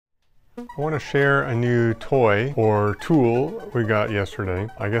I want to share a new toy or tool we got yesterday.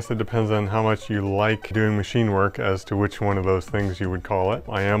 I guess it depends on how much you like doing machine work as to which one of those things you would call it.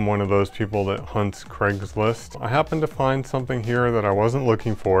 I am one of those people that hunts Craigslist. I happened to find something here that I wasn't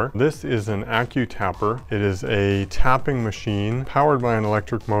looking for. This is an Accu-Tapper. It is a tapping machine powered by an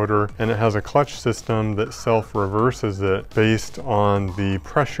electric motor, and it has a clutch system that self-reverses it based on the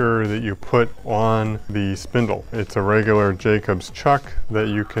pressure that you put on the spindle. It's a regular Jacob's chuck that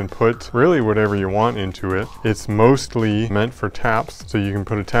you can put really whatever you want into it. It's mostly meant for taps, so you can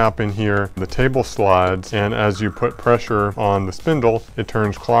put a tap in here, the table slides, and as you put pressure on the spindle, it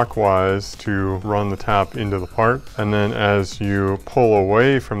turns clockwise to run the tap into the part. And then as you pull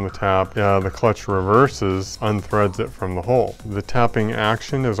away from the tap, the clutch reverses, unthreads it from the hole. The tapping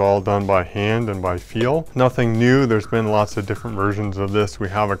action is all done by hand and by feel. Nothing new. There's been lots of different versions of this. We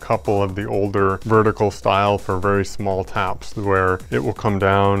have a couple of the older vertical style for very small taps where it will come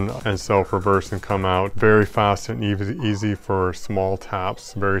down and self-reverse and come out very fast and easy for small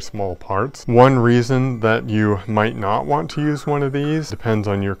taps, very small parts. One reason that you might not want to use one of these depends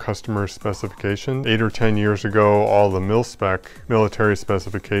on your customer's specification. 8 or 10 years ago, all the mil-spec military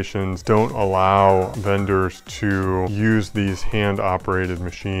specifications don't allow vendors to use these hand-operated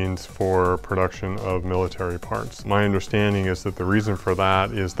machines for production of military parts. My understanding is that the reason for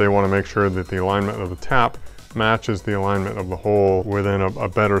that is they want to make sure that the alignment of the tap matches the alignment of the hole within a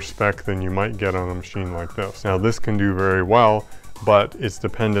better spec than you might get on a machine like this. Now this can do very well, but it's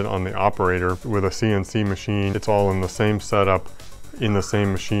dependent on the operator. With a CNC machine, it's all in the same setup, in the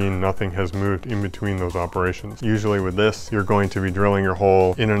same machine. Nothing has moved in between those operations. Usually with this, you're going to be drilling your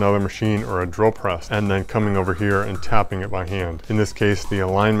hole in another machine or a drill press and then coming over here and tapping it by hand. In this case, the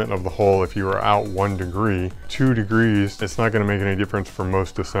alignment of the hole, if you are out 1 degree, 2 degrees, it's not going to make any difference for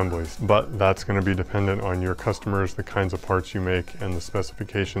most assemblies, but that's going to be dependent on your customers, the kinds of parts you make, and the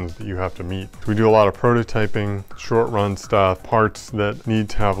specifications that you have to meet. So we do a lot of prototyping, short run stuff, parts that need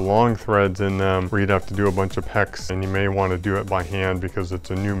to have long threads in them where you'd have to do a bunch of PEX, and you may want to do it by hand because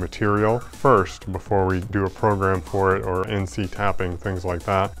it's a new material first before we do a program for it or NC tapping, things like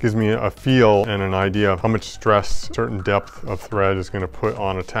that. Gives me a feel and an idea of how much stress certain depth of thread is going to put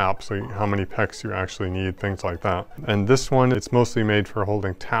on a tap, so how many PEX you actually need, things like that. And this one, it's mostly made for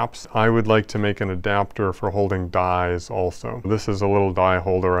holding taps. I would like to make an adapter for holding dies also. This is a little die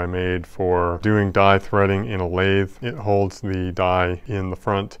holder I made for doing die threading in a lathe. It holds the die in the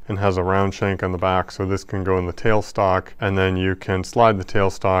front and has a round shank on the back, so this can go in the tailstock, and then you can slide the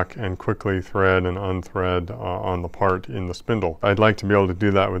tailstock and quickly thread and unthread on the part in the spindle. I'd like to be able to do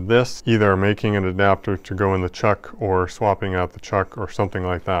that with this, either making an adapter to go in the chuck or swapping out the chuck or something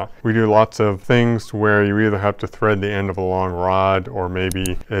like that. We do lots of things where you either have to thread the end of a long rod, or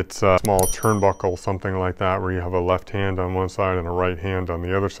maybe it's a small turnbuckle, something like that, where you have a left hand on one side and a right hand on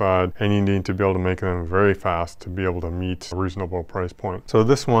the other side, and you need to be able to make them very fast to be able to meet a reasonable price point. So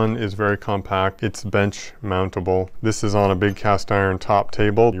this one is very compact. It's bench mountable. This is on a big cast iron top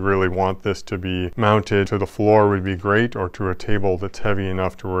table. You really want this to be mounted to the floor would be great, or to a table that's heavy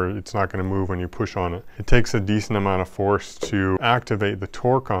enough to where it's not going to move when you push on it. It takes a decent amount of force to activate the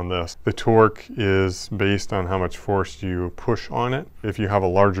torque on this. The torque is based on how much force you push on it. If you have a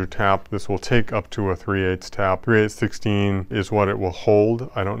larger tap, this will take up to a 3/8 tap. 3/8/16 is what it will hold.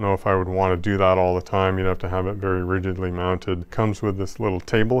 I don't know if I would want to do that all the time. You'd have to have it very rigidly mounted. Comes with this little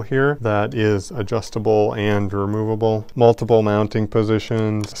table here that is adjustable and removable. Multiple mounting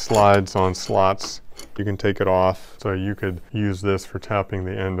positions, slides on slots. You can take it off, so you could use this for tapping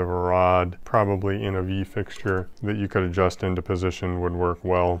the end of a rod, probably in a V fixture that you could adjust into position would work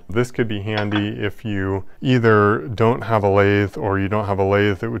well. This could be handy if you either don't have a lathe or you don't have a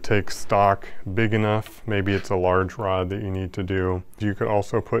lathe that would take stock big enough. Maybe it's a large rod that you need to do. You could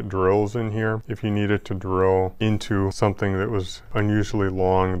also put drills in here if you needed to drill into something that was unusually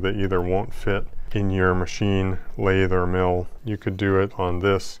long that either won't fit in your machine, lathe, or mill. You could do it on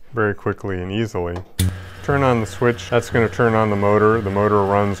this very quickly and easily. Turn on the switch, that's going to turn on the motor. The motor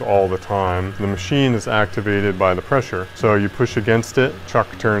runs all the time. The machine is activated by the pressure. So you push against it, chuck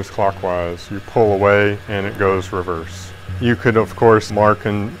turns clockwise. You pull away and it goes reverse. You could of course mark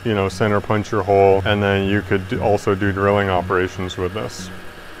and center punch your hole, and then you could also do drilling operations with this.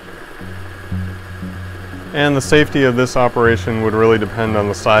 And the safety of this operation would really depend on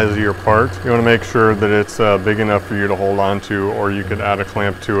the size of your part. You want to make sure that it's big enough for you to hold on to, or you could add a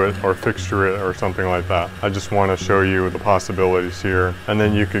clamp to it or fixture it or something like that. I just want to show you the possibilities here. And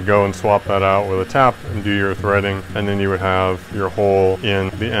then you could go and swap that out with a tap and do your threading, and then you would have your hole in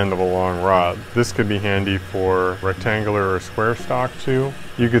the end of a long rod. This could be handy for rectangular or square stock too.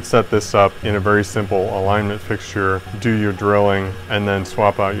 You could set this up in a very simple alignment fixture, do your drilling, and then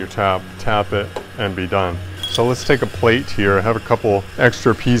swap out your tap, tap it, and be done. So let's take a plate here. I have a couple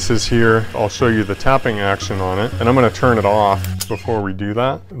extra pieces here. I'll show you the tapping action on it, and I'm going to turn it off before we do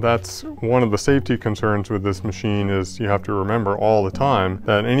that. That's one of the safety concerns with this machine, is you have to remember all the time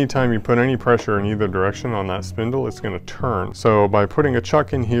that anytime you put any pressure in either direction on that spindle, it's going to turn. So by putting a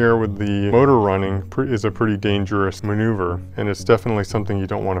chuck in here with the motor running is a pretty dangerous maneuver, and it's definitely something you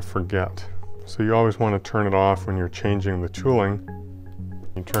don't want to forget. So you always want to turn it off when you're changing the tooling.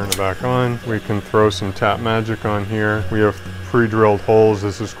 You turn it back on. We can throw some tap magic on here. We have pre-drilled holes.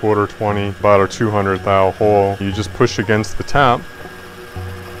 This is 1/4 20, about a 200 thou hole. You just push against the tap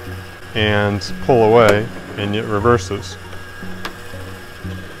and pull away, and it reverses.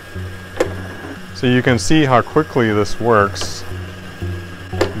 So you can see how quickly this works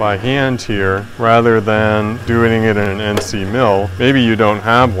by hand here, rather than doing it in an NC mill. Maybe you don't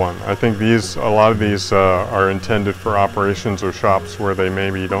have one. I think a lot of these are intended for operations or shops where they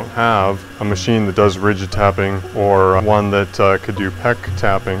maybe don't have a machine that does rigid tapping, or one that could do peck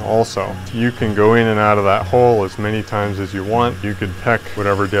tapping also. You can go in and out of that hole as many times as you want. You could peck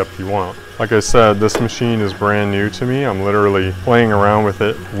whatever depth you want. Like I said, this machine is brand new to me. I'm literally playing around with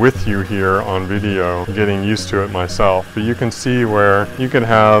it with you here on video, getting used to it myself. But you can see where you could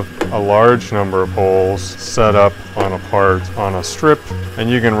have a large number of holes set up on a part on a strip,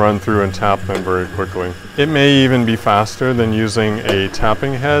 and you can run through and tap them very quickly. It may even be faster than using a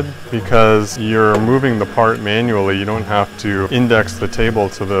tapping head, because you're moving the part manually. You don't have to index the table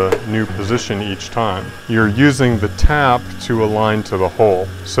to the new position each time. You're using the tap to align to the hole.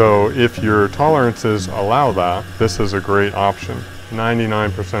 So if your tolerances allow that, this is a great option.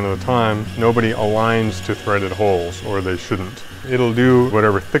 99% of the time, nobody aligns to threaded holes, or they shouldn't. It'll do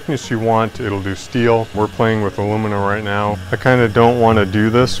whatever thickness you want. It'll do steel. We're playing with aluminum right now. I kind of don't want to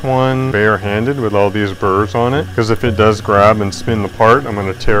do this one bare-handed with all these burrs on it, because if it does grab and spin the part, I'm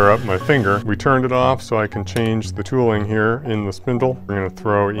going to tear up my finger. We turned it off so I can change the tooling here in the spindle. We're going to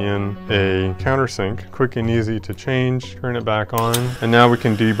throw in a countersink, quick and easy to change. Turn it back on, and now we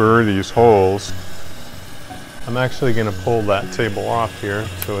can deburr these holes. I'm actually going to pull that table off here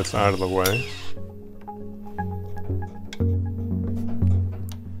so it's out of the way.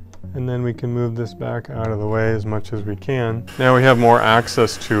 And then we can move this back out of the way as much as we can. Now we have more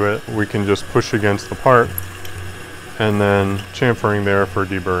access to it. We can just push against the part, and then chamfering there for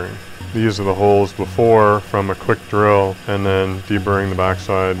deburring. These are the holes before from a quick drill, and then deburring the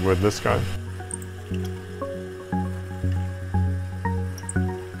backside with this guy.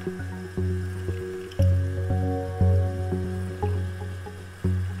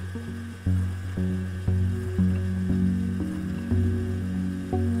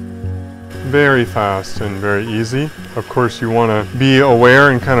 Very fast and very easy. Of course, you want to be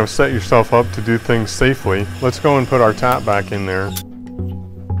aware and kind of set yourself up to do things safely. Let's go and put our tap back in there.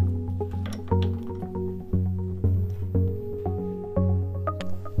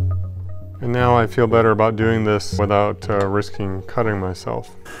 And now I feel better about doing this without risking cutting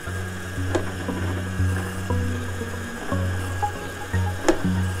myself.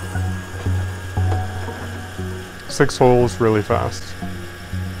 Six holes really fast.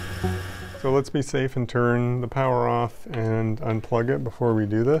 So let's be safe and turn the power off and unplug it before we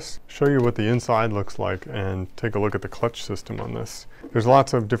do this. Show you what the inside looks like and take a look at the clutch system on this. There's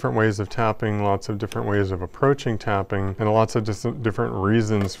lots of different ways of tapping, lots of different ways of approaching tapping, and lots of different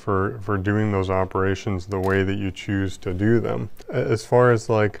reasons for doing those operations the way that you choose to do them. As far as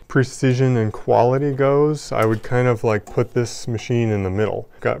like precision and quality goes, I would kind of like put this machine in the middle.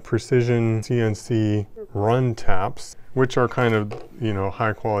 Got precision CNC run taps, which are kind of, you know,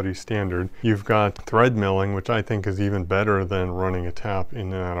 high quality standard. You've got thread milling, which I think is even better than running a tap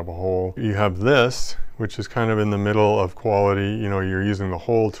in and out of a hole. You have this, which is kind of in the middle of quality. You know, you're using the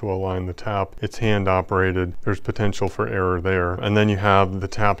hole to align the tap. It's hand operated. There's potential for error there. And then you have the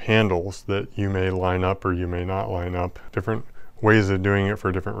tap handles that you may line up or you may not line up. Different ways of doing it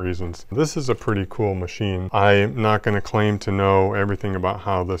for different reasons. This is a pretty cool machine. I'm not going to claim to know everything about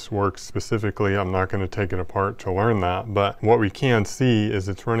how this works specifically. I'm not going to take it apart to learn that, but what we can see is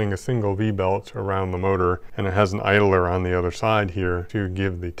it's running a single V-belt around the motor, and it has an idler on the other side here to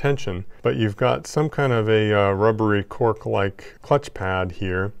give the tension. But you've got some kind of a rubbery cork-like clutch pad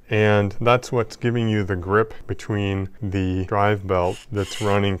here, and that's what's giving you the grip between the drive belt that's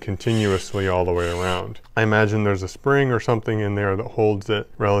running continuously all the way around. I imagine there's a spring or something in there that holds it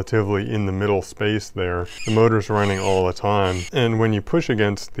relatively in the middle space there. The motor's running all the time, and when you push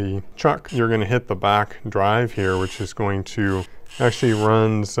against the chuck, you're going to hit the back drive here, which is going to actually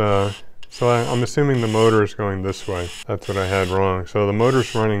runs so I'm assuming the motor is going this way. That's what I had wrong. So the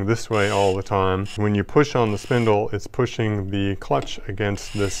motor's running this way all the time. When you push on the spindle, it's pushing the clutch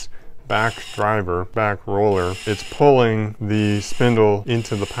against this back driver, back roller. It's pulling the spindle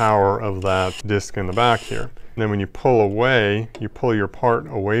into the power of that disc in the back here. And then when you pull away, you pull your part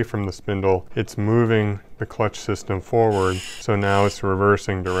away from the spindle, it's moving the clutch system forward. So now it's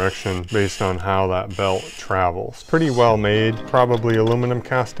reversing direction based on how that belt travels. Pretty well made, probably aluminum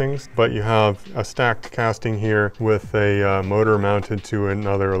castings, but you have a stacked casting here with a motor mounted to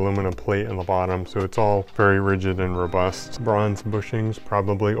another aluminum plate in the bottom. So it's all very rigid and robust. Bronze bushings,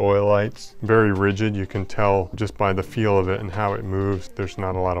 probably oil lights. Very rigid, you can tell just by the feel of it and how it moves. There's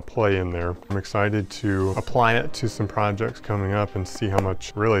not a lot of play in there. I'm excited to apply it to some projects coming up and see how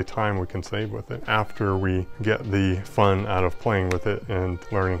much really time we can save with it after we get the fun out of playing with it and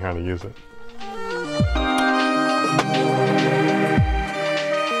learning how to use it.